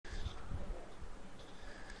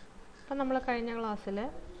അപ്പോൾ നമ്മൾ കഴിഞ്ഞ ക്ലാസ്സിൽ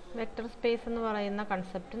വെക്റ്റർ സ്പേസ് എന്ന് പറയുന്ന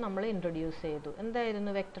കൺസെപ്റ്റ് നമ്മൾ ഇൻട്രൊഡ്യൂസ് ചെയ്തു.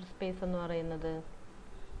 എന്തായിരുന്നു വെക്റ്റർ സ്പേസ് എന്ന് പറയുന്നത്?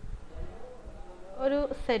 ഒരു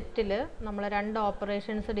സെറ്റിൽ നമ്മൾ രണ്ട്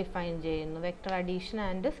ഓപ്പറേഷൻസ് ഡിഫൈൻ ചെയ്യുന്നു, vector addition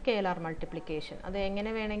and scalar multiplication. അത്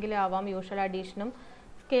എങ്ങനെ വേണമെങ്കിലും ആവാം, യൂഷ്വൽ അഡീഷനും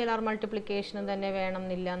സ്കേലാർ മൾട്ടിപ്ലിക്കേഷനും തന്നെ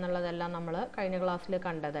വേണമെന്നില്ല എന്നുള്ളതെല്ലാം നമ്മൾ കഴിഞ്ഞ ക്ലാസ്സിൽ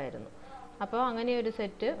കണ്ടതായിരുന്നു. അപ്പോൾ അങ്ങനെ ഒരു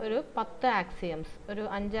സെറ്റ് ഒരു 10 ആക്സിയംസ്, ഒരു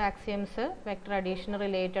 5 ആക്സിയംസ് വെക്റ്റർ അഡീഷൻ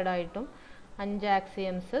റിലേറ്റഡ് ആയിട്ടും 5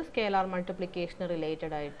 ആക്സിയംസ് സ്കേലാർ മൾട്ടിപ്ലിക്കേഷൻ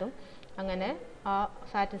റിലേറ്റഡ് ആയിട്ടും, അങ്ങനെ ആ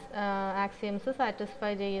ആക്സിയംസ് സാറ്റിസ്ഫൈ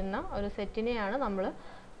ചെയ്യുന്ന ഒരു സെറ്റിനെയാണ് നമ്മൾ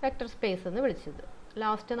വെക്റ്റർ സ്പേസ് എന്ന് വിളിച്ചത്.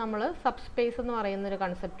 ലാസ്റ്റ് നമ്മൾ സബ് സ്പേസ് എന്ന് പറയുന്നൊരു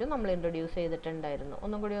കൺസെപ്റ്റ് നമ്മൾ ഇൻട്രൊഡ്യൂസ് ചെയ്തിട്ടുണ്ടായിരുന്നു.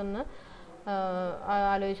 ഒന്നും കൂടി ഒന്ന്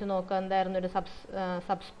ആലോചിച്ച് നോക്കുക, എന്തായിരുന്നു ഒരു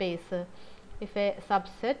sub space? If A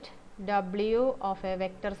subset W of a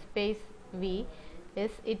vector space V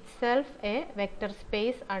is itself a vector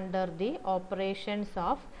space under the operations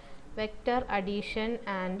of vector addition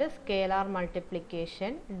and scalar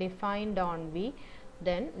multiplication defined on V,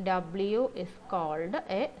 then W is called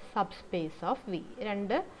a subspace of V.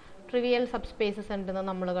 രണ്ട് trivial subspaces ഉണ്ടെന്ന്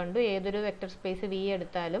നമ്മൾ കണ്ടു. ഏതൊരു vector space V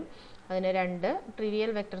എടുത്താലും അതിന് രണ്ട്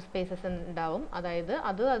trivial vector spaces ഉണ്ടാവും. അതായത്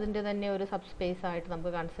അതിൻ്റെ തന്നെ ഒരു സബ്സ്പേസ് ആയിട്ട്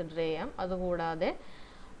നമുക്ക് കൺസിഡർ ചെയ്യാം. അതുകൂടാതെ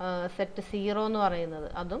സെറ്റ് 0 എന്ന് പറയുന്നത്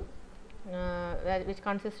അതും which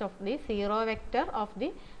consist of the 0 vector of the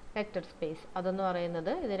vector space, അതെന്ന് പറയുന്നത്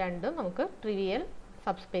ഇത് രണ്ടും നമുക്ക് ട്രിവിയൽ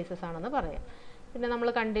സബ്സ്പേസസ് ആണെന്ന് പറയാം. പിന്നെ നമ്മൾ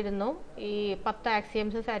കണ്ടിരുന്നു ഈ 10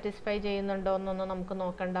 ആക്സിയംസ് സാറ്റിസ്ഫൈ ചെയ്യുന്നുണ്ടോ എന്നൊന്നും നമുക്ക്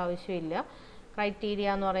നോക്കേണ്ട ആവശ്യമില്ല. ക്രൈറ്റീരിയ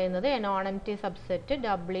എന്ന് പറയുന്നത് A non empty subset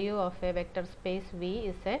W of a vector space V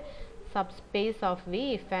is a subspace of V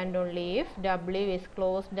if and only if W is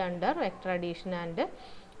closed under vector addition and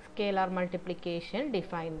scalar multiplication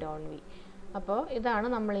defined on V. അപ്പോൾ ഇതാണ്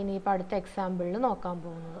നമ്മൾ ഇനിയിപ്പോൾ അടുത്ത എക്സാമ്പിളിൽ നോക്കാൻ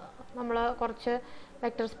പോകുന്നത്. നമ്മൾ കുറച്ച്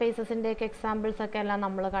vector സ്പേസസിൻ്റെയൊക്കെ examples ഒക്കെ എല്ലാം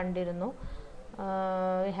നമ്മൾ കണ്ടിരുന്നു.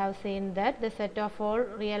 We have seen that the set of all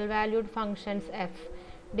real valued functions f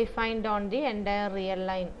defined on the entire real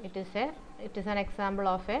line, it is an example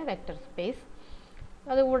of a vector space.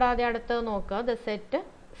 അതുകൂടാതെ അടുത്തത് നോക്കുക, the set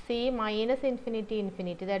C minus infinity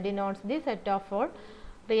infinity that denotes the set of all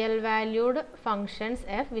real valued functions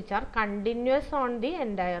f which are continuous on the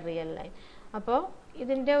entire real line. അപ്പോൾ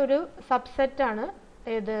ഇതിൻ്റെ ഒരു സബ്സെറ്റാണ്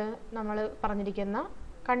ഏത് നമ്മൾ പറഞ്ഞിരിക്കുന്ന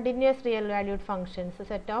continuous real valued functions.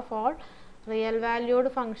 Set of all real valued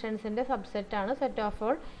ഫങ്ഷൻസിൻ്റെ സബ്സെറ്റാണ് set of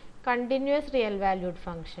all continuous real valued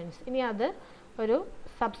functions. ഇനി അത് ഒരു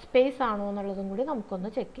subspace ആണോ എന്നുള്ളതും കൂടി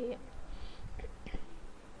നമുക്കൊന്ന് ചെക്ക് ചെയ്യാം.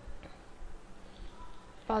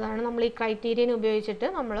 അപ്പോൾ അതാണ് നമ്മൾ ഈ ക്രൈറ്റീരിയൻ ഉപയോഗിച്ചിട്ട്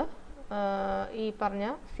നമ്മൾ ഈ പറഞ്ഞ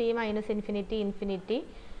C minus infinity infinity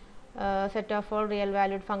set of all real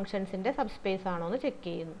valued ഫങ്ഷൻസിൻ്റെ subspace ആണോ എന്ന് ചെക്ക്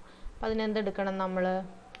ചെയ്യുന്നു. അപ്പോൾ അതിനെന്തെടുക്കണം നമ്മൾ?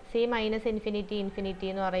 C മൈനസ് ഇൻഫിനിറ്റി ഇൻഫിനിറ്റി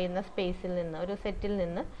എന്ന് പറയുന്ന സ്പേസിൽ നിന്ന്, ഒരു സെറ്റിൽ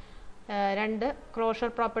നിന്ന് രണ്ട് closure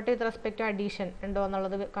property with respect to addition ഉണ്ടോ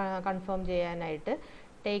എന്നുള്ളത് കൺഫേം ചെയ്യാനായിട്ട്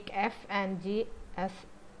take F and G as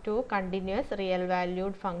two continuous real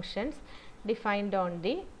valued functions defined on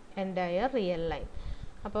the entire real line.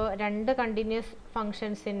 അപ്പോൾ രണ്ട് കണ്ടിന്യൂസ്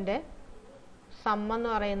ഫങ്ഷൻസിൻ്റെ സം എന്ന്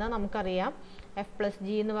പറയുന്നത് നമുക്കറിയാം F പ്ലസ് G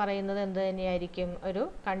എന്ന് പറയുന്നത് എന്ത് തന്നെയായിരിക്കും? ഒരു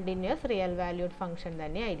കണ്ടിന്യൂസ് റിയൽ വാല്യൂഡ് ഫങ്ഷൻ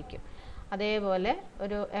തന്നെ ആയിരിക്കും. അതേപോലെ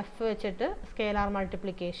ഒരു F വെച്ചിട്ട് സ്കേലാർ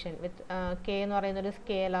മൾട്ടിപ്ലിക്കേഷൻ വിത്ത് K എന്ന് പറയുന്ന ഒരു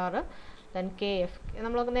സ്കേലാർ, ദെൻ KF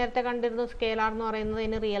നമ്മൾ നേരത്തെ കണ്ടിരുന്നു സ്കേലാർ എന്ന് പറയുന്നത്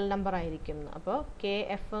അതിന് റിയൽ നമ്പർ ആയിരിക്കും. അപ്പോൾ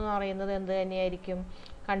KF എന്ന് പറയുന്നത് എന്ത് തന്നെയായിരിക്കും?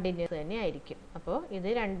 കണ്ടിന്യൂസ് തന്നെ ആയിരിക്കും. അപ്പോൾ ഇത്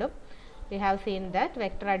രണ്ടും we have seen that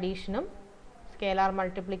vector അഡീഷനും scalar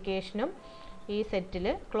മൾട്ടിപ്ലിക്കേഷനും ഈ സെറ്റിൽ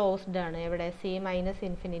ക്ലോസ്ഡ് ആണ്. എവിടെ? C minus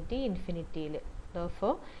infinity ഇൻഫിനിറ്റിയിൽ.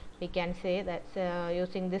 Therefore we can say that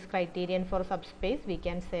using this criterion for subspace we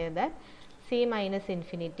can say that C minus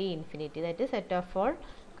infinity infinity, that is set of all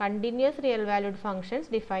continuous real valued functions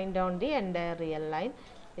defined on the entire real line,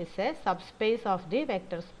 is a subspace of the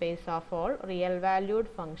vector space of all real valued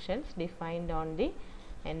functions defined on the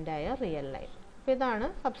entire real line. അപ്പോൾ ഇതാണ്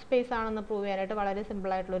subspace ആണെന്ന് prove ചെയ്യാനായിട്ട് വളരെ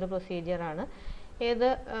simple ആയിട്ടുള്ളൊരു പ്രൊസീജിയറാണ്. ഏത്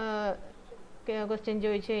question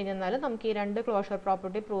ചോദിച്ചു കഴിഞ്ഞാൽ നമുക്ക് ഈ രണ്ട് ക്ലോഷർ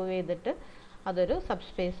പ്രോപ്പർട്ടി പ്രൂവ് ചെയ്തിട്ട് അതൊരു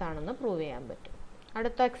സബ്സ്പേസ് ആണെന്ന് പ്രൂവ് ചെയ്യാൻ പറ്റും.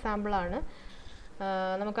 അടുത്ത എക്സാമ്പിളാണ്,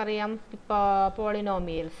 നമുക്കറിയാം ഇപ്പോൾ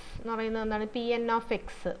പോളിനോമിയൽസ് എന്ന് പറയുന്നത് എന്താണ്? Pn of x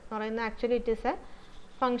എന്ന് പറയുന്നത് actually it is A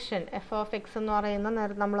function. F of x എന്ന് പറയുന്ന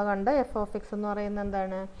നേരത്തെ നമ്മൾ കണ്ട F of x എന്ന് പറയുന്നത്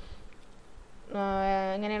എന്താണ്?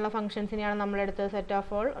 ഇങ്ങനെയുള്ള ഫങ്ഷൻസിനെയാണ് നമ്മളെടുത്തത് set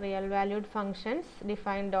of all real valued functions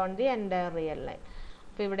defined on the entire real line.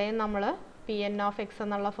 അപ്പോൾ ഇവിടെയും നമ്മൾ Pn of x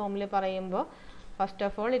എന്നുള്ള ഫോമിൽ പറയുമ്പോൾ first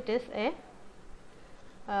of all it is A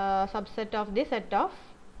subset of the set of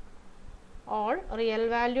all real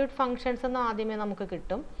valued functions എന്ന് ആദ്യമേ നമുക്ക്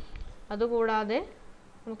കിട്ടും. അതുകൂടാതെ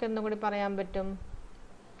നമുക്ക് എന്തും കൂടി പറയാൻ പറ്റും?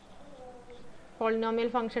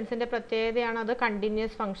 പോളിനോമിയൽ ഫംഗ്ഷൻസിൻ്റെ പ്രത്യേകതയാണ് അത്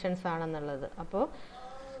കണ്ടിന്യൂസ് ഫംഗ്ഷൻസ് ആണെന്നുള്ളത്. അപ്പോൾ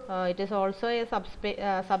it is also A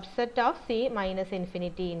subset of C minus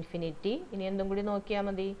infinity infinity. ഇനി എന്തും കൂടി നോക്കിയാൽ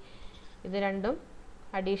മതി, ഇത് രണ്ടും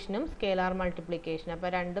അഡീഷനും സ്കേലാർ മൾട്ടിപ്ലിക്കേഷൻ. അപ്പോൾ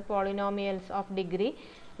രണ്ട് polynomials of degree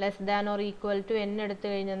less than or equal to n എടുത്തു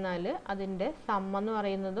കഴിഞ്ഞാൽ അതിൻ്റെ സം എന്ന്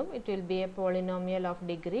പറയുന്നതും it will be A polynomial of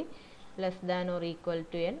degree less than or equal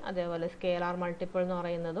to n. അതേപോലെ സ്കേലാർ മൾട്ടിപ്പിൾ എന്ന്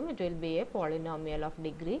പറയുന്നതും it will be A polynomial of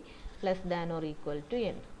degree less than or equal to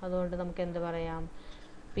n. അതുകൊണ്ട് നമുക്ക് എന്ത് പറയാം,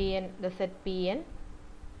 Pn, the set Pn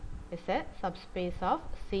is a subspace of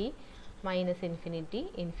C minus infinity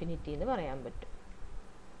infinity എന്ന് പറയാൻ പറ്റും.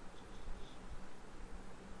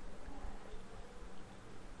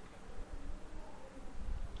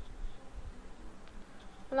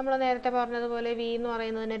 നമ്മൾ നേരത്തെ പറഞ്ഞതുപോലെ വി എന്ന്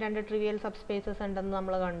പറയുന്നതിന് രണ്ട് ട്രിവിയൽ സബ്സ്പേസസ് ഉണ്ടെന്ന്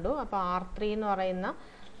നമ്മൾ കണ്ടു. അപ്പോൾ R3 എന്ന് പറയുന്ന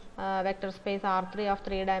vector space R3 of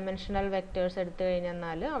 3 dimensional vectors എടുത്തു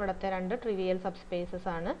കഴിഞ്ഞാൽ അവിടുത്തെ രണ്ട് ട്രിവിയൽ സബ്സ്പേസസ്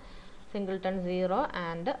ആണ് സിംഗിൾട്ടൺ 0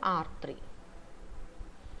 ആൻഡ് R3.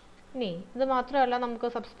 ഇനി ഇത് മാത്രമല്ല നമുക്ക്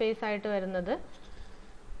സബ്സ്പേസ് ആയിട്ട് വരുന്നത്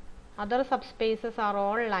other subspaces are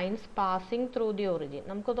all lines passing through the origin.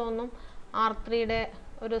 നമുക്ക് തോന്നും R3യുടെ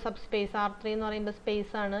ഒരു സബ്സ്പേസ്, R3 എന്ന് പറയുമ്പോൾ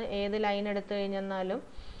സ്പേസ് ആണ്, ഏത് ലൈൻ എടുത്തു കഴിഞ്ഞാലും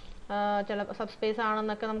ചില സബ്സ്പേസ്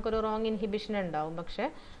ആണെന്നൊക്കെ നമുക്കൊരു റോങ് ഇൻഹിബിഷൻ ഉണ്ടാവും. പക്ഷെ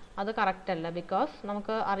അത് കറക്റ്റ് അല്ല. ബിക്കോസ്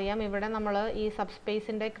നമുക്ക് അറിയാം ഇവിടെ നമ്മൾ ഈ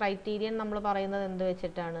സബ്സ്പേസിൻ്റെ ക്രൈറ്റീരിയൻ നമ്മൾ പറയുന്നത് എന്ത്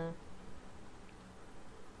വെച്ചിട്ടാണ്,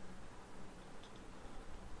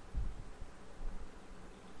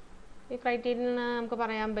 ഈ ക്രൈറ്റീരിയൻ നമുക്ക്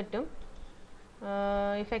പറയാൻ പറ്റും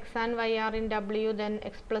if x and y are in W then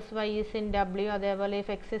x plus y is in W. അതേപോലെ if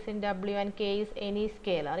x is in W and k is any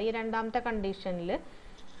scalar. ഈ രണ്ടാമത്തെ കണ്ടീഷനിൽ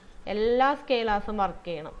എല്ലാ സ്കേലാർസും വർക്ക്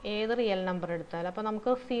ചെയ്യണം, ഏത് റിയൽ നമ്പർ എടുത്താലും. അപ്പോൾ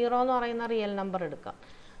നമുക്ക് 0 എന്ന് പറയുന്ന റിയൽ നമ്പർ എടുക്കാം.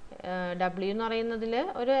 W എന്ന് പറയുന്നതിൽ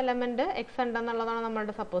ഒരു എലമെൻറ്റ് x ഉണ്ടെന്നുള്ളതാണ്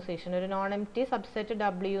നമ്മളുടെ സപ്പോസിഷൻ. ഒരു നോൺ എംപ്റ്റി സബ്സെറ്റ്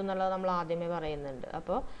W എന്നുള്ളത് നമ്മൾ ആദ്യമേ പറയുന്നുണ്ട്.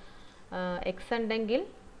 അപ്പോൾ x ഉണ്ടെങ്കിൽ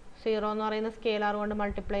 0 എന്ന് പറയുന്ന സ്കേലാർ കൊണ്ട്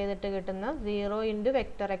മൾട്ടിപ്ലൈ ചെയ്തിട്ട് കിട്ടുന്ന 0 ഇൻറ്റു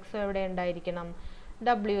വെക്റ്റർ എക്സ് എവിടെ ഉണ്ടായിരിക്കണം,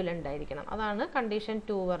 ഡബ്ല്യൂയിൽ ഉണ്ടായിരിക്കണം. അതാണ് കണ്ടീഷൻ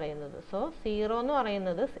 2 പറയുന്നത്. സോ 0 എന്ന്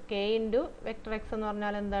പറയുന്നത് k ഇൻറ്റു വെക്റ്റർ എക്സ് എന്ന്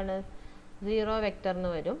പറഞ്ഞാൽ എന്താണ്, 0 വെക്റ്റർ എന്ന്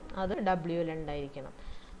വരും, അത് ഡബ്ല്യൂയിൽ ഉണ്ടായിരിക്കണം.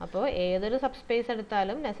 അപ്പോൾ ഏതൊരു സബ്സ്പേസ്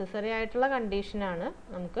എടുത്താലും നെസസറി ആയിട്ടുള്ള കണ്ടീഷനാണ്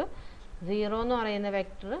നമുക്ക് 0 എന്ന് പറയുന്ന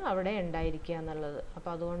വെക്റ്റർ അവിടെ ഉണ്ടായിരിക്കുക എന്നുള്ളത്.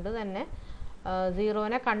 അപ്പോൾ അതുകൊണ്ട് തന്നെ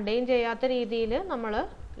 0നെ കണ്ടെയ്ൻ ചെയ്യാത്ത രീതിയിൽ നമ്മൾ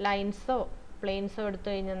ലൈൻസോ പ്ലെയിൻസോ എടുത്തു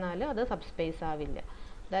കഴിഞ്ഞാൽ അത് സബ്സ്പേസ് ആവില്ല.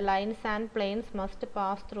 The lines and planes must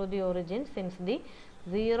pass through the origin since the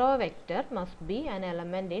 0 vector must be an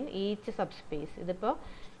element in each subspace. ഇതിപ്പോൾ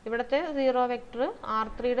ഇവിടുത്തെ 0 വെക്റ്റർ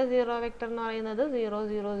R3യുടെ 0 വെക്റ്റർ എന്ന് പറയുന്നത് 0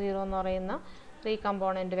 0 0 എന്ന് പറയുന്ന 3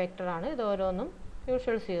 കമ്പോണൻറ്റ് വെക്റ്ററാണ്. ഇത് ഓരോന്നും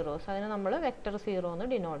യൂഷ്വൽ സീറോസ്. അതിന് നമ്മൾ വെക്റ്റർ 0 എന്ന്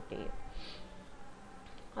ഡിനോട്ട് ചെയ്യും.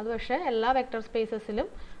 അത് പക്ഷേ എല്ലാ വെക്റ്റർ സ്പേസസിലും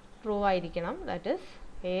ട്രൂ ആയിരിക്കണം. ദാറ്റ് ഈസ്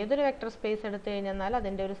ഏതൊരു വെക്റ്റർ സ്പേസ് എടുത്തു കഴിഞ്ഞാൽ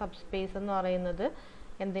അതിൻ്റെ ഒരു സബ്സ്പേസ് എന്ന് പറയുന്നത്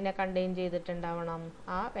എന്തിനെ കണ്ടെയ്ൻ ചെയ്തിട്ടുണ്ടാവണം,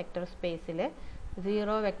 ആ വെക്റ്റർ സ്പേസിലെ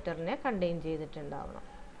 0 വെക്റ്ററിനെ കണ്ടെയ്ൻ ചെയ്തിട്ടുണ്ടാവണം.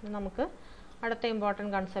 നമുക്ക് അടുത്ത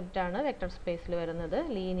ഇമ്പോർട്ടൻറ്റ് കൺസെപ്റ്റാണ് വെക്റ്റർ സ്പേസിൽ വരുന്നത്,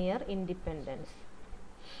 linear independence.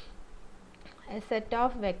 A set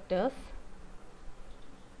of vectors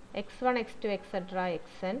x1 x2 etc.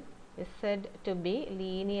 xn is said to be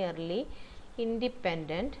linearly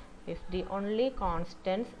independent if the only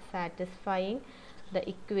constants satisfying the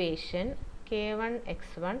equation k1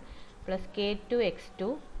 x1 plus k2 x2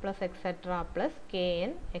 plus etc. plus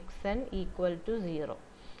kn xn equal to 0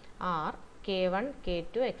 are k1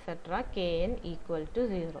 k2 etc. kn equal to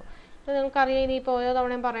 0. ഇത് നമുക്കറിയാം, ഇനിയിപ്പോൾ ഓരോ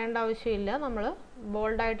തവണയും പറയേണ്ട ആവശ്യമില്ല. നമ്മൾ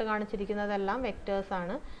ബോൾഡായിട്ട് കാണിച്ചിരിക്കുന്നതെല്ലാം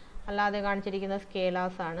വെക്റ്റേഴ്സാണ്, അല്ലാതെ കാണിച്ചിരിക്കുന്ന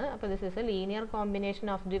സ്കേലാർസ് ആണ്. അപ്പോൾ this is A linear combination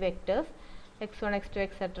of the vectors x1 x2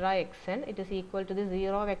 etc. xn. It is equal to the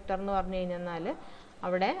 0 vector എന്ന് പറഞ്ഞു കഴിഞ്ഞാൽ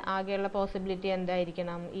അവിടെ ആകെയുള്ള പോസിബിലിറ്റി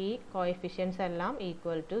എന്തായിരിക്കണം, ഈ കോഎഫിഷ്യൻസ് എല്ലാം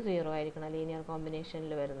ഈക്വൽ ടു 0 ആയിരിക്കണം ലീനിയർ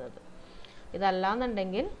കോമ്പിനേഷനിൽ വരുന്നത്.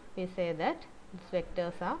 ഇതല്ലാന്നുണ്ടെങ്കിൽ we say that this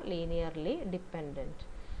vectors R linearly dependent.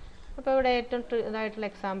 അപ്പോൾ ഇവിടെ ഏറ്റവും ഇതായിട്ടുള്ള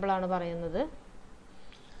എക്സാമ്പിളാണ് പറയുന്നത്.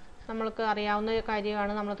 നമ്മൾക്ക് അറിയാവുന്ന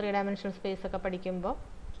കാര്യമാണ്, നമ്മൾ 3 ഡയമെൻഷണൽ സ്പേസ് ഒക്കെ പഠിക്കുമ്പോൾ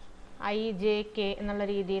I, J, K എന്നുള്ള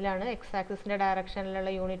രീതിയിലാണ് X ആക്സിസിൻ്റെ ഡയറക്ഷനിലുള്ള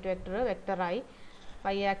unit vector vector I,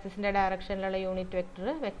 y ആക്സിസിൻ്റെ ഡയറക്ഷനിലുള്ള unit vector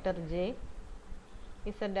vector J,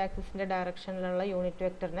 z ആക്സിസിൻ്റെ ഡയറക്ഷനിലുള്ള unit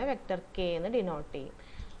വെക്റ്ററിനെ vector K എന്ന് ഡിനോട്ട് ചെയ്യും.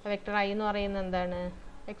 അപ്പോൾ വെക്റ്റർ I എന്ന് പറയുന്നത് എന്താണ്,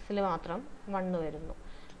 എക്സിൽ മാത്രം 1 വരുന്നു.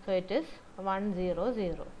 So it is 1 0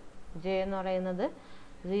 0. J എന്ന് പറയുന്നത്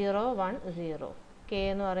 0 1 0. K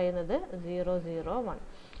എന്ന് പറയുന്നത് 0 0 1.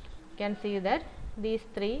 You can see that these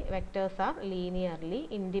 3 vectors are linearly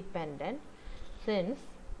independent since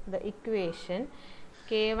the equation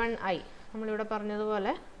k1i നമ്മളിവിടെ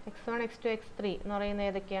പറഞ്ഞതുപോലെ x1 x2 x3 എന്ന് പറയുന്ന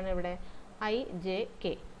ഏതൊക്കെയാണ് ഇവിടെ I, J, K.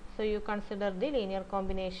 So you consider the linear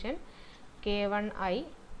combination k1i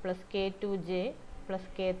plus k2j plus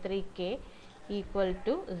k3k equal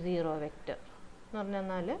to 0 vector എന്ന്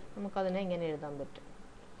പറഞ്ഞാൽ നമുക്കതിനെ ഇങ്ങനെ എഴുതാൻ പറ്റും.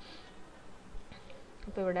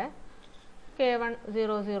 അപ്പോൾ ഇവിടെ k1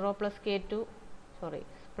 0 0 plus k2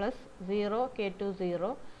 plus 0 k2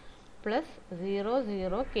 0 plus 0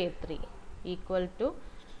 0 k3 equal to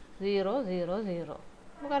 0 0 0.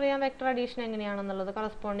 നമുക്കറിയാം വെക്റ്റർ അഡീഷൻ എങ്ങനെയാണെന്നുള്ളത്.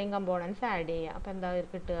 കറസ്പോണ്ടിങ് കമ്പോണൻസ് ആഡ് ചെയ്യുക. അപ്പോൾ എന്താ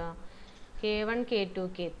കിട്ടുക? k1 k2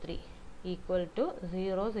 k3 equal to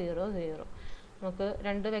 0 0 0. നമുക്ക്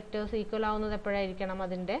രണ്ട് വെക്റ്റേഴ്സ് ഈക്വൽ ആവുന്നത് എപ്പോഴായിരിക്കണം?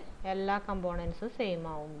 അതിൻ്റെ എല്ലാ കമ്പോണൻസും സെയിം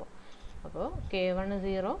ആവുമ്പോൾ. അപ്പോൾ k1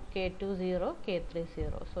 0 k2 0 k3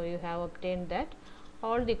 0. So you have obtained that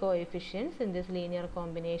all the coefficients in this linear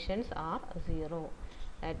combinations are 0.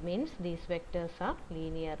 That means these vectors are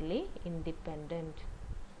linearly independent.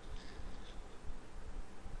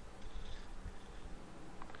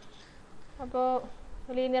 അപ്പോൾ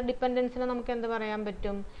linear ഡിപ്പെൻഡൻസിനെ നമുക്ക് എന്ത് പറയാൻ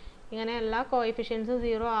പറ്റും? ഇങ്ങനെ എല്ലാ കോഎഫിഷ്യൻസും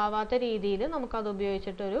 0 ആവാത്ത രീതിയിൽ നമുക്കത്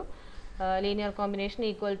ഉപയോഗിച്ചിട്ടൊരു ലീനിയർ കോമ്പിനേഷൻ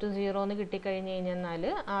ഈക്വൽ ടു 0 എന്ന് കിട്ടിക്കഴിഞ്ഞ് കഴിഞ്ഞാൽ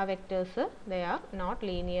ആ vectors they are not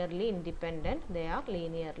linearly independent, they are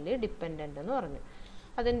linearly dependent എന്ന് പറഞ്ഞു.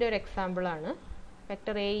 അതിൻ്റെ ഒരു എക്സാമ്പിളാണ്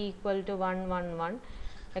vector A equal to 1 1 1,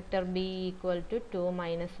 vector B equal to 2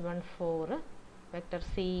 -1 4, vector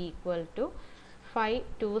C equal to 5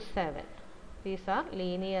 2 7. These are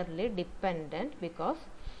linearly dependent because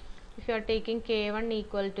if you are taking k1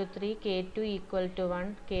 equal to 3, k2 equal to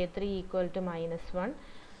 1, k3 equal to -1,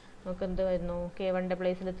 നമുക്ക് എന്ത് വരുന്നു? k1ൻ്റെ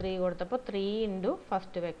പ്ലേസിൽ 3 കൊടുത്തപ്പോൾ 3 into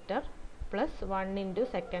first vector plus 1 into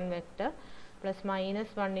second vector plus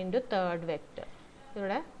 -1 into third vector.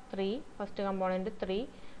 ഇവിടെ 3 first component 3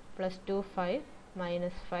 plus 2 5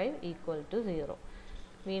 -5 equal to 0.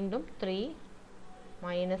 വീണ്ടും 3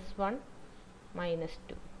 -1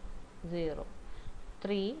 -2 0.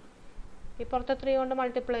 3 ഈ പുറത്തെ 3 കൊണ്ട്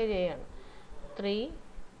മൾട്ടിപ്ലൈ ചെയ്യാണ്. 3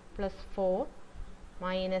 + 4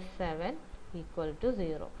 -7 ഈക്വൽ ടു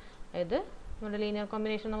 0. അതായത് നമ്മുടെ ലീനിയർ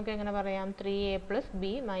കോമ്പിനേഷൻ നമുക്ക് എങ്ങനെ പറയാം? 3a + b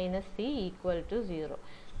 - c equal to 0.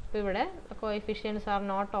 അപ്പോൾ ഇവിടെ coefficients are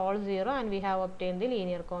not all 0 and we have obtain the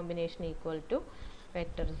linear combination equal to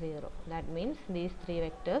vector 0. That means these 3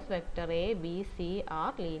 vectors vector a b c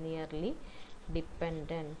R linearly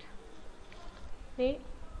dependent.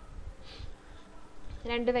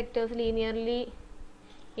 രണ്ട് vectors linearly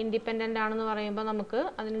independent ആണെന്ന് പറയുമ്പോൾ നമുക്ക്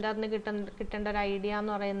അതിൻ്റെ അകത്ത് കിട്ടേണ്ട ഒരു ഐഡിയ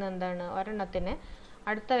എന്ന് പറയുന്നത് എന്താണ്? ഒരെണ്ണത്തിന്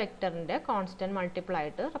അടുത്ത വെക്റ്ററിൻ്റെ കോൺസ്റ്റൻറ്റ് മൾട്ടിപ്പിൾ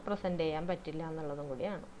ആയിട്ട് റെപ്രസെൻ്റ് ചെയ്യാൻ പറ്റില്ല എന്നുള്ളതും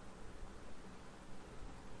കൂടിയാണ്.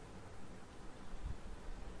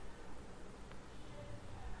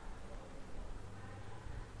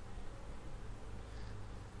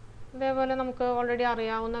 അതേപോലെ നമുക്ക് ഓൾറെഡി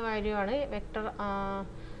അറിയാവുന്ന കാര്യമാണ് വെക്റ്റർ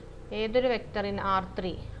ഏതൊരു വെക്റ്ററിന്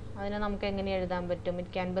R3 അതിനെ നമുക്ക് എങ്ങനെ എഴുതാൻ പറ്റും?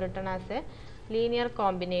 It can be written as A linear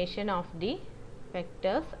combination of the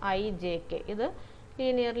vectors i j k. ഇത്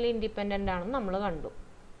ലീനിയർലി ഇൻഡിപെൻഡൻ്റ് ആണെന്ന് നമ്മൾ കണ്ടു.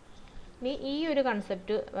 ഇനി ഈ ഒരു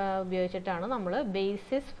കൺസെപ്റ്റ് ഉപയോഗിച്ചിട്ടാണ് നമ്മൾ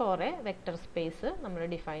basis for A vector space നമ്മൾ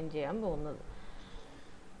ഡിഫൈൻ ചെയ്യാൻ പോകുന്നത്.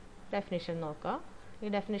 ഡെഫിനിഷൻ നോക്കുക.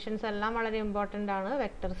 ഈ ഡെഫിനിഷൻസ് എല്ലാം വളരെ ഇമ്പോർട്ടൻ്റ് ആണ്.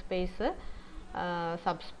 വെക്റ്റർ സ്പേസ്,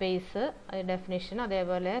 സബ്സ്പേസ് ഡെഫിനിഷൻ,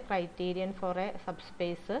 അതേപോലെ criterion four A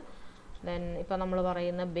subspace, then ഇപ്പോൾ നമ്മൾ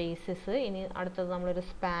പറയുന്ന ബേസിസ്, ഇനി അടുത്തത് നമ്മളൊരു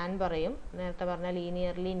സ്പാൻ പറയും, നേരത്തെ പറഞ്ഞ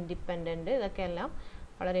ലീനിയർലി ഇൻഡിപെൻഡൻറ്റ്, ഇതൊക്കെ എല്ലാം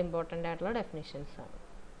വളരെ ഇമ്പോർട്ടൻ്റ് ആയിട്ടുള്ള ഡെഫിനിഷൻസ് ആണ്.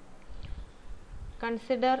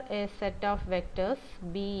 Consider A set of vectors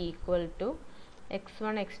b equal to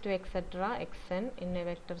x1 x2 etc. xn in a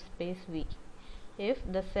vector space V. If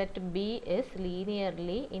the set B is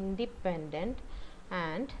linearly independent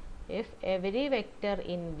and if every vector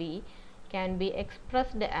in V can be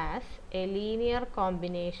expressed as a linear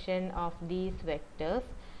combination of these vectors,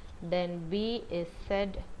 then B is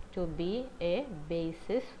said to be a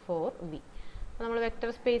basis for V. നമ്മൾ vector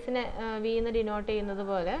സ്പേസിനെ V എന്ന് denote ചെയ്യുന്നത്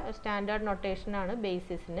പോലെ standard നൊട്ടേഷനാണ്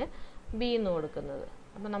ബേസിസിന് B എന്ന് കൊടുക്കുന്നത്.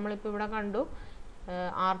 അപ്പോൾ നമ്മളിപ്പോൾ ഇവിടെ കണ്ടു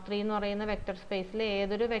R3 എന്ന് പറയുന്ന വെക്റ്റർ സ്പേസിൽ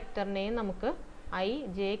ഏതൊരു വെക്റ്ററിനെയും നമുക്ക് i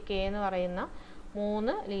j k എന്ന് പറയുന്ന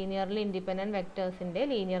 3 ലീനിയർലി ഇൻഡിപെൻഡൻറ്റ് വെക്റ്റേഴ്സിൻ്റെ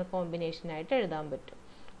ലീനിയർ കോമ്പിനേഷനായിട്ട് എഴുതാൻ പറ്റും.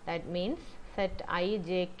 That means set i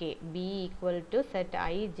j k b equal to set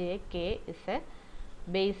i j k is a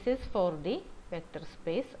basis for the vector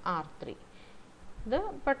space R3. ഇത്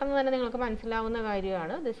പെട്ടെന്ന് തന്നെ നിങ്ങൾക്ക് മനസ്സിലാവുന്ന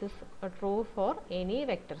കാര്യമാണ്. This is true for any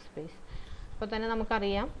vector space. അപ്പോൾ തന്നെ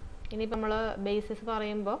നമുക്കറിയാം. ഇനിയിപ്പോൾ നമ്മൾ ബേസിസ്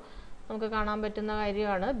പറയുമ്പോൾ നമുക്ക് കാണാൻ പറ്റുന്ന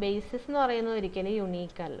കാര്യമാണ്, ബേസിസ് എന്ന് പറയുന്നത് ഒരിക്കലും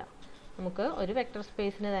യുണീക്ക് അല്ല. നമുക്ക് ഒരു വെക്റ്റർ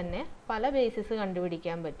സ്പേസിന് തന്നെ പല ബേസിസ്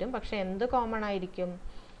കണ്ടുപിടിക്കാൻ പറ്റും. പക്ഷെ എന്ത് കോമൺ ആയിരിക്കും?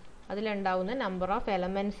 അതിലുണ്ടാവുന്ന നമ്പർ ഓഫ്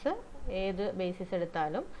എലമെൻറ്റ്സ് ഏത് ബേസിസ്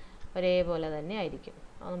എടുത്താലും ഒരേപോലെ തന്നെ ആയിരിക്കും.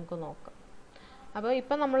 അത് നമുക്ക് നോക്കാം. അപ്പോൾ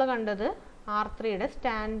ഇപ്പം നമ്മൾ കണ്ടത് R3യുടെ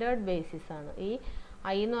സ്റ്റാൻഡേർഡ് ബേസിസ് ആണ്. ഈ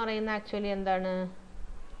i എന്ന് പറയുന്ന ആക്ച്വലി എന്താണ്?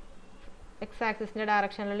 എക്സ് ആക്സിസിൻ്റെ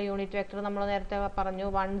ഡയറക്ഷനിലുള്ള യൂണിറ്റ് വെക്ടർ നമ്മൾ നേരത്തെ പറഞ്ഞു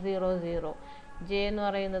 1 0 0, ജെ എന്ന്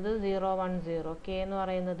പറയുന്നത് 0 1 0, കെ എന്ന്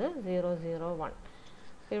പറയുന്നത് 0 0 1.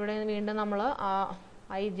 അപ്പോൾ ഇവിടെ വീണ്ടും നമ്മൾ ആ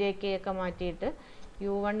ഐ ജെ കെ ഒക്കെ മാറ്റിയിട്ട്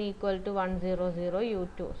u1 equal to 1 0 0,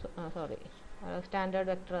 u2 standard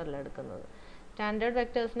vector അല്ല എടുക്കുന്നത്. സ്റ്റാൻഡേർഡ്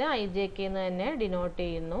വെക്ടേഴ്സിനെ ഐ ജെ കെ എന്ന് തന്നെ ഡിനോട്ട്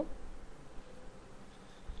ചെയ്യുന്നു.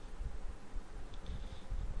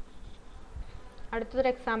 അടുത്തൊരു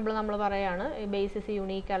എക്സാമ്പിൾ നമ്മൾ പറയാണ് ബേസിസ്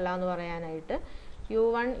യൂണീക്ക് അല്ല എന്ന് പറയാനായിട്ട്.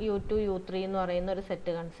 u1 u2 u3 എന്ന് പറയുന്ന ഒരു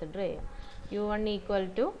സെറ്റ് കൺസിഡർ ചെയ്യാം. u1 ഈക്വൽ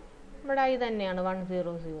ടു നമ്മുടെ ഐ തന്നെയാണ് 1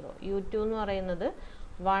 0 0, u2 എന്ന് പറയുന്നത്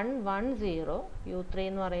 1 1 0, u3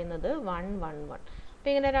 എന്ന് പറയുന്നത് 1 1 1. അപ്പോൾ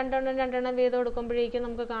ഇങ്ങനെ രണ്ടെണ്ണം വീതം കൊടുക്കുമ്പോഴേക്കും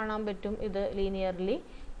നമുക്ക് കാണാൻ പറ്റും ഇത് ലീനിയർലി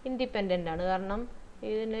ഇൻഡിപെൻഡൻ്റ് ആണ്. കാരണം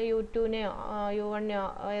ഇതിന് u2നെയോ u1നെയോ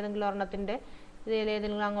ഏതെങ്കിലും ഒരെണ്ണത്തിൻ്റെ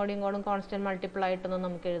ഇതിലേതെങ്കിലും അങ്ങോട്ടും ഇങ്ങോട്ടും കോൺസ്റ്റൻറ്റ് മൾട്ടിപ്പിൾ ആയിട്ടൊന്നും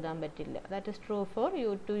നമുക്ക് എഴുതാൻ പറ്റില്ല. That is true for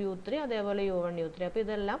u2 u3, അതേപോലെ u1 u3. അപ്പോൾ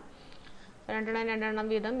ഇതെല്ലാം രണ്ടെണ്ണം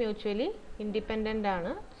വീതം മ്യൂച്വലി ഇൻഡിപെൻഡൻ്റ്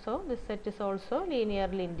ആണ്. So this set is also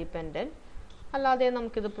linearly independent. അല്ലാതെ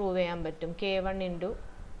നമുക്കിത് പ്രൂവ് ചെയ്യാൻ പറ്റും. k1 into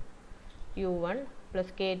u1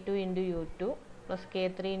 plus k2 into u2 plus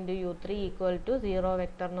k3 into u3 equal to 0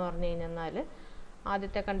 vector എന്ന് പറഞ്ഞു കഴിഞ്ഞാൽ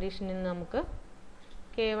ആദ്യത്തെ കണ്ടീഷനിൽ നമുക്ക്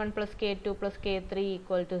k1 plus k2 plus k3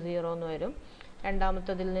 equal to 0 എന്ന് വരും.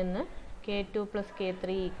 രണ്ടാമത്തതിൽ നിന്ന് k2 plus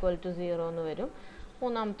k3 equal to 0 എന്ന് വരും.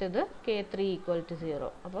 മൂന്നാമത്തേത് k3 ഈക്വൽ ടു 0.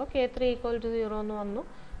 അപ്പോൾ k3 ഈക്വൽ ടു 0 എന്ന് വന്നു.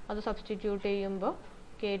 അത് സബ്സ്റ്റിറ്റ്യൂട്ട് ചെയ്യുമ്പോൾ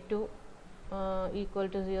k2 ഈക്വൽ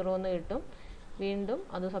ടു 0 എന്ന് കിട്ടും. വീണ്ടും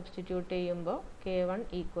അത് സബ്സ്റ്റിറ്റ്യൂട്ട് ചെയ്യുമ്പോൾ k1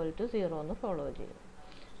 ഈക്വൽ ടു 0 എന്ന് ഫോളോ ചെയ്യും.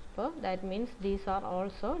 അപ്പോൾ that means these are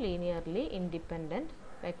also linearly independent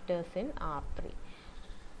vectors in R3.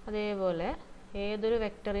 അതേപോലെ ഏതൊരു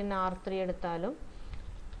വെക്ടർ ഇൻ R3 എടുത്താലും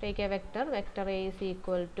take A vector A is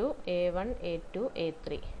equal to a1 a2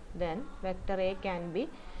 a3, then vector A can be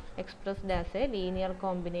expressed as a linear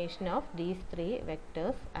combination of these three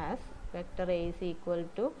vectors as vector A is equal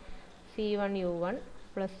to c1 u1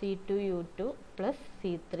 plus c2 u2 plus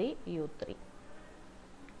c3 u3.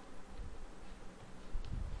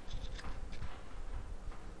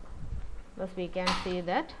 Thus we can see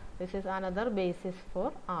that this is another basis for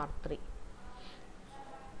R3.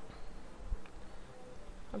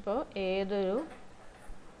 അപ്പോൾ ഏതൊരു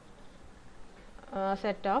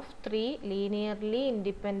set of 3 linearly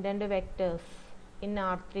independent vectors in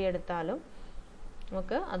R3 എടുത്താലും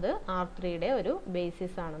നമുക്ക് അത് R3യുടെ ഒരു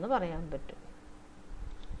basis ആണെന്ന് പറയാൻ പറ്റും.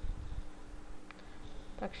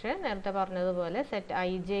 പക്ഷേ നേരത്തെ പറഞ്ഞതുപോലെ സെറ്റ്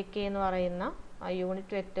ഐ ജെ കെ എന്ന് പറയുന്ന ആ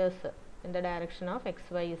unit vectors in the direction of X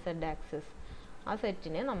Y Z axis, ആ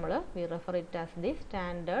സെറ്റിനെ നമ്മൾ V refer it as the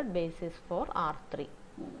standard basis for R3.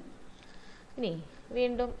 ഇനി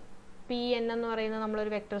വീണ്ടും പി എൻ എന്ന് പറയുന്നത്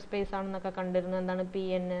നമ്മളൊരു വെക്ടർ സ്പേസ് ആണെന്നൊക്കെ കണ്ടിരുന്നത്. എന്താണ് P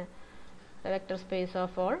N? Vector space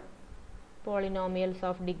of all polynomials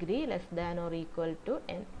of degree less than or equal to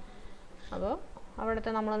N. അപ്പോൾ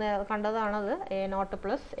അവിടുത്തെ നമ്മൾ കണ്ടതാണത് a0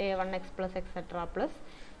 plus a1x plus etcetera plus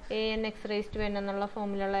an(x) raised to n എന്നുള്ള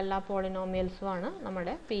ഫോമിലുള്ള എല്ലാ പോളിനോമിയൽസും ആണ്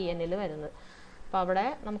നമ്മുടെ പി എന്നിൽ വരുന്നത്. അപ്പോൾ അവിടെ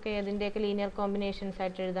നമുക്ക് ഏതിൻ്റെയൊക്കെ ലീനിയർ കോമ്പിനേഷൻസ്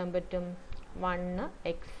ആയിട്ട് എഴുതാൻ പറ്റും? 1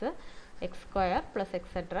 x X square plus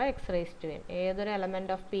etcetera X raise to N. ഏതൊരു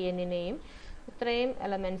എലമെൻറ്റ് ഓഫ് പി എന്നിനെയും ഇത്രയും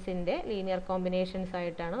എലമെൻസിൻ്റെ ലീനിയർ കോമ്പിനേഷൻസ്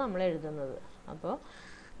ആയിട്ടാണ് നമ്മൾ എഴുതുന്നത്. അപ്പോൾ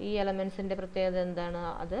ഈ എലമെൻസിൻ്റെ പ്രത്യേകത എന്താണ്?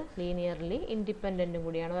 അത് ലീനിയർലി ഇൻഡിപെൻഡൻറ്റും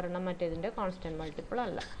കൂടിയാണ്. ഒരെണ്ണം മറ്റേതിൻ്റെ കോൺസ്റ്റൻറ്റ് മൾട്ടിപ്പിൾ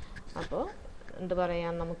അല്ല. അപ്പോൾ എന്ത്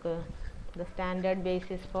പറയാം നമുക്ക്? The standard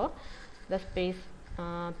basis for the space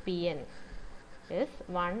P N is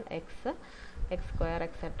 1x X square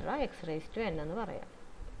etcetera X raise to N എന്ന് പറയാം.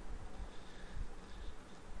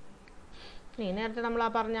 ഇനി നേരത്തെ നമ്മൾ ആ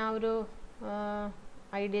പറഞ്ഞ ആ ഒരു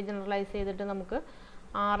ഐഡിയ ജനറലൈസ് ചെയ്തിട്ട് നമുക്ക്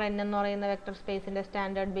Rn എന്ന് പറയുന്ന വെക്ടർ സ്പേസിൻ്റെ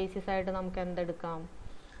സ്റ്റാൻഡേർഡ് ബേസിസ് ആയിട്ട് നമുക്ക് എന്തെടുക്കാം?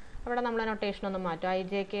 അവിടെ നമ്മൾ നൊട്ടേഷൻ ഒന്ന് മാറ്റും. ഐ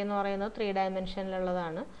ജെ കെ എന്ന് പറയുന്നത് 3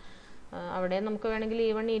 ഡയമെൻഷനിലുള്ളതാണ്. അവിടെ നമുക്ക് വേണമെങ്കിൽ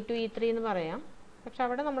E1 E2 E3 എന്ന് പറയാം. പക്ഷെ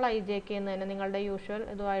അവിടെ നമ്മൾ ഐ ജെ കെ എന്ന് തന്നെ നിങ്ങളുടെ യൂഷ്വൽ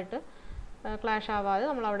ഇതുമായിട്ട് ക്ലാഷ് ആവാതെ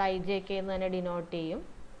നമ്മൾ അവിടെ ഐ ജെ കെ എന്ന് തന്നെ ഡിനോട്ട് ചെയ്യും.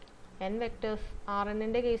 n വെക്ടേഴ്സ്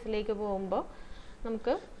Rnൻ്റെ കേസിലേക്ക് പോകുമ്പോൾ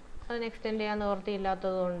നമുക്ക് അതിന് എക്സ്റ്റെൻഡ് ചെയ്യാൻ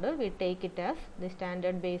നിവൃത്തിയില്ലാത്തത് കൊണ്ട് we take it as the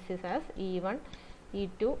standard basis as E1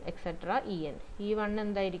 E2 etcetera En. E1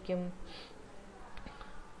 എന്തായിരിക്കും?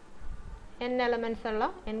 n എലമെൻറ്റ്സ് ഉള്ള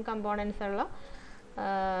n കമ്പോണൻസ് ഉള്ള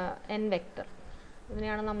n വെക്ടർ.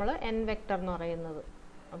 ഇതിനെയാണ് നമ്മൾ n വെക്ടർ എന്ന് പറയുന്നത്.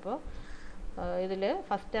 അപ്പോൾ ഇതിൽ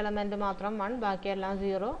ഫസ്റ്റ് എലമെൻറ്റ് മാത്രം 1, ബാക്കിയെല്ലാം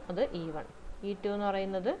 0, അത് E1. E2 എന്ന്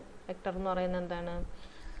പറയുന്നത് വെക്ടർ എന്ന് പറയുന്നത് എന്താണ്?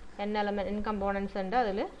 n കമ്പോണൻസ് ഉണ്ട്.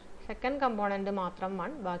 അതിൽ സെക്കൻഡ് കമ്പോണൻറ്റ് മാത്രം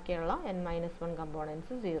 1, ബാക്കിയുള്ള n-1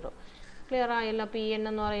 കമ്പോണൻസ് 0. ക്ലിയർ ആയല്ലോ? പി എൻ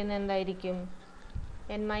എന്ന് പറയുന്നത് എന്തായിരിക്കും?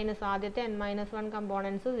 ആദ്യത്തെ n-1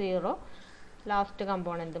 കമ്പോണൻസ് 0, ലാസ്റ്റ്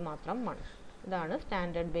കമ്പോണൻറ്റ് മാത്രം 1. ഇതാണ്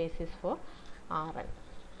സ്റ്റാൻഡേർഡ് ബേസിസ് ഫോർ Rn.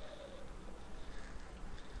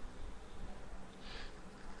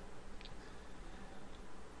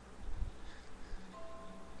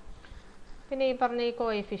 പിന്നെ ഈ പറഞ്ഞ ഈ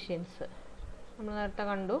കോഎഫിഷ്യൻസ് നമ്മൾ നേരത്തെ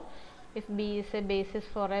കണ്ടു. If B is a basis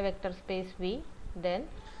for a vector space V, then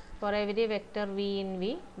for every vector V in V,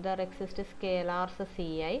 there exists scalars Ci,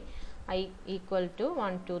 I equal to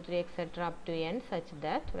 1, 2, 3, etc. up to n, such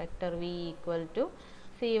that vector V equal to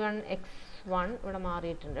C1 x1 ഇവിടെ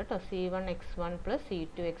മാറിയിട്ടുണ്ട് കേട്ടോ, C1 x1 plus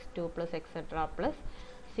C2 x2 plus etc. plus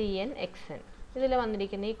Cn xn. ഇതിൽ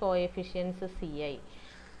വന്നിരിക്കുന്ന ഈ coefficients Ci,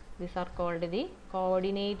 these are called the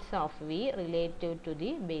coordinates of V relative to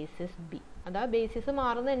the basis B. അതാ basis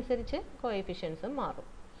മാറുന്നതനുസരിച്ച് കോഎഫിഷ്യൻസും മാറും.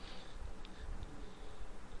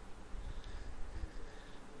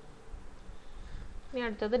 ഇനി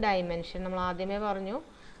അടുത്തത് ഡയമെൻഷൻ. നമ്മൾ ആദ്യമേ പറഞ്ഞു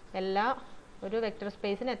ഒരു വെക്റ്റർ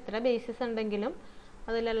സ്പേസിന് എത്ര ബേസിസ് ഉണ്ടെങ്കിലും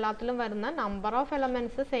അതിലെല്ലാത്തിലും വരുന്ന നമ്പർ ഓഫ്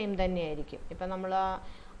എലമെൻറ്റ്സ് സെയിം തന്നെയായിരിക്കും. ഇപ്പം നമ്മൾ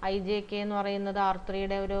IJK എന്ന് പറയുന്നത്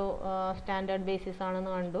R3യുടെ ഒരു സ്റ്റാൻഡേർഡ് ബേസിസ്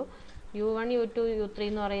ആണെന്ന് കണ്ടു. U1, U2, U3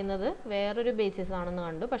 എന്ന് പറയുന്നത് വേറൊരു ബേസിസ് ആണെന്ന്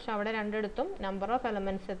കണ്ടു. പക്ഷെ അവിടെ രണ്ടിടത്തും നമ്പർ ഓഫ്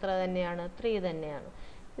എലമെൻറ്റ്സ് എത്ര തന്നെയാണ്? 3 തന്നെയാണ്.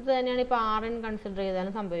 ഇത് തന്നെയാണ് ഇപ്പോൾ Rn കൺസിഡർ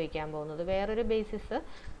ചെയ്താലും സംഭവിക്കാൻ പോകുന്നത്. വേറൊരു basis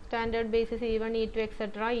standard basis E1, E2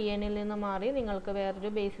 etcetera ENൽ നിന്ന് മാറി നിങ്ങൾക്ക്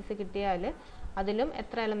വേറൊരു ബേസിസ് കിട്ടിയാൽ അതിലും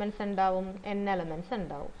എത്ര എലമെൻറ്റ്സ് ഉണ്ടാവും? n എലമെൻറ്റ്സ്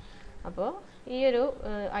ഉണ്ടാവും. അപ്പോൾ ഈ ഒരു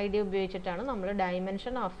ഐഡിയ ഉപയോഗിച്ചിട്ടാണ് നമ്മൾ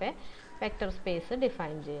dimension of A vector space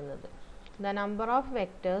define ചെയ്യുന്നത്. The number of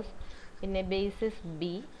vectors in A basis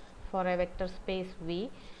B for a vector space V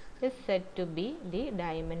is said to be the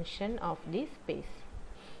dimension of the space.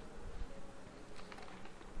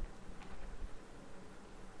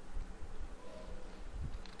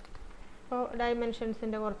 അപ്പോൾ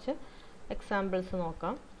ഡയമെൻഷൻസിൻ്റെ കുറച്ച് examples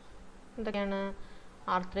നോക്കാം. എന്തൊക്കെയാണ്?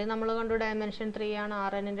 R3 നമ്മൾ കണ്ടു dimension 3 ആണ്,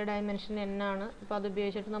 Rnൻ്റെ dimension n ആണ്. അപ്പോൾ അത്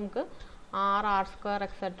ഉപയോഗിച്ചിട്ട് നമുക്ക് R2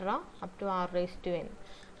 etcetera up to R⁻n,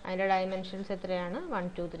 അതിൻ്റെ ഡയമെൻഷൻസ് എത്രയാണ്? 1,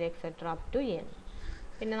 2, 3 എക്സെട്ര അപ് ടു n.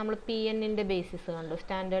 പിന്നെ നമ്മൾ Pnൻ്റെ ബേസിസ് കണ്ടു.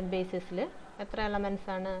 സ്റ്റാൻഡേർഡ് ബേസിസിൽ എത്ര എലമെൻറ്റ്സ്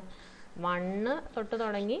ആണ്? 1 തൊട്ട്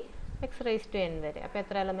തുടങ്ങി x⁻n വരെ. അപ്പോൾ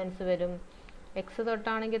എത്ര എലമെൻറ്റ്സ് വരും? x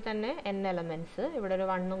തൊട്ടാണെങ്കിൽ തന്നെ n എലമെൻറ്റ്സ്, ഇവിടെ ഒരു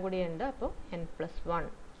 1 കൂടി ഉണ്ട്, അപ്പോൾ n+1.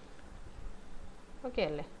 ഓക്കെ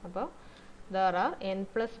അല്ലേ? അപ്പോൾ there are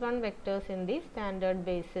n+1 vectors in the standard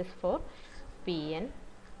basis for Pn.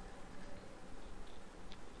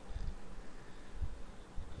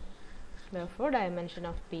 Therefore dimension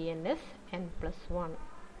of Pn is n+1.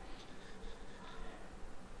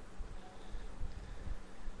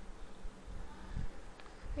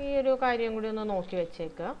 ഈ ഒരു കാര്യം കൂടി ഒന്ന് നോക്കി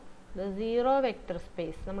വെച്ചേക്കുക. ഇത് 0 വെക്റ്റർ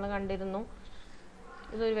സ്പേസ് നമ്മൾ കണ്ടിരുന്നു.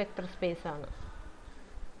 ഇതൊരു വെക്റ്റർ സ്പേസ് ആണ്.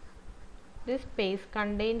 This space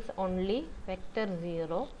contains only vector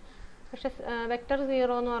 0. പക്ഷെ വെക്റ്റർ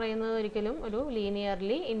 0 എന്ന് പറയുന്നത് ഒരിക്കലും ഒരു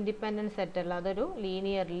ലീനിയർലി ഇൻഡിപെൻഡൻറ്റ് സെറ്റ് അല്ല, അതൊരു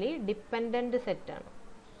ലീനിയർലി ഡിപ്പെൻഡൻറ്റ് സെറ്റാണ്.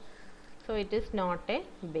 So it is not a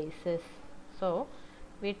basis. So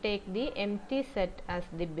we take the empty set as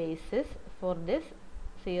the basis for this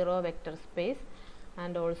 0 vector space,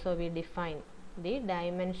 and also we define the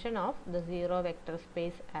dimension of the 0 vector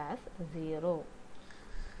space as 0.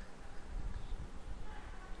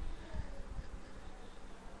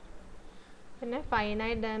 പിന്നെ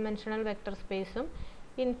finite dimensional vector സ്പേസും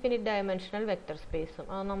infinite dimensional vector സ്പേസും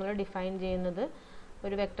അത് നമ്മൾ define ചെയ്യുന്നത്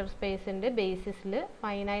ഒരു vector സ്പേസിൻ്റെ ബേസിസിൽ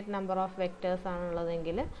finite number of vectors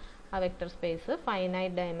ആണുള്ളതെങ്കിൽ ആ vector space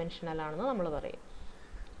finite dimensional ആണെന്ന് നമ്മൾ പറയും.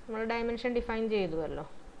 നമ്മൾ ഡയമെൻഷൻ ഡിഫൈൻ ചെയ്തുവല്ലോ.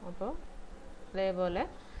 അപ്പോൾ അതേപോലെ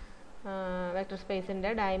വെക്റ്റർ സ്പേസിൻ്റെ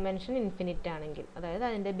ഡയമെൻഷൻ ഇൻഫിനിറ്റ് ആണെങ്കിൽ, അതായത്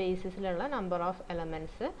അതിൻ്റെ ബേസിസിലുള്ള നമ്പർ ഓഫ്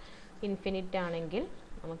എലമെൻറ്റ്സ് ഇൻഫിനിറ്റ് ആണെങ്കിൽ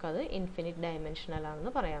നമുക്കത് ഇൻഫിനിറ്റ് ഡയമെൻഷണൽ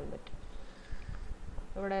ആണെന്ന് പറയാൻ പറ്റും.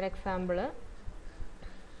 ഇവിടെ ഒരു example,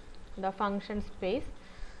 the function space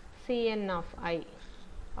Cn of I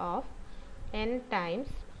of n times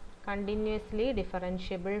continuously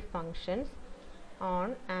differentiable functions on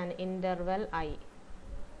an interval I.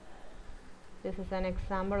 This is an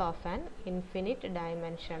example of an infinite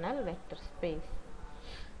dimensional vector space.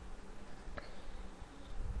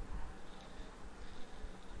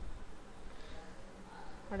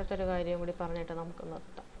 അടുത്തൊരു കാര്യം കൂടി പറഞ്ഞിട്ട് നമുക്ക്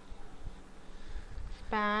നിർത്താം.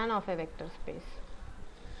 Span of a vector space.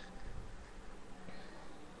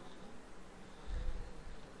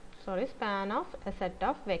 Span of a set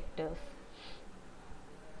of vectors.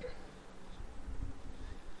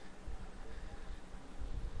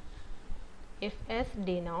 If S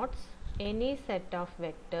denotes any set of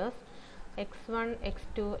vectors x1,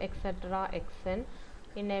 x2, etc., xn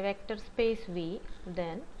in a vector space V,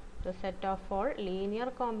 then the set of all linear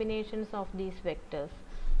combinations of these vectors,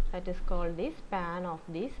 that is called the span of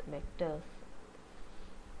these vectors.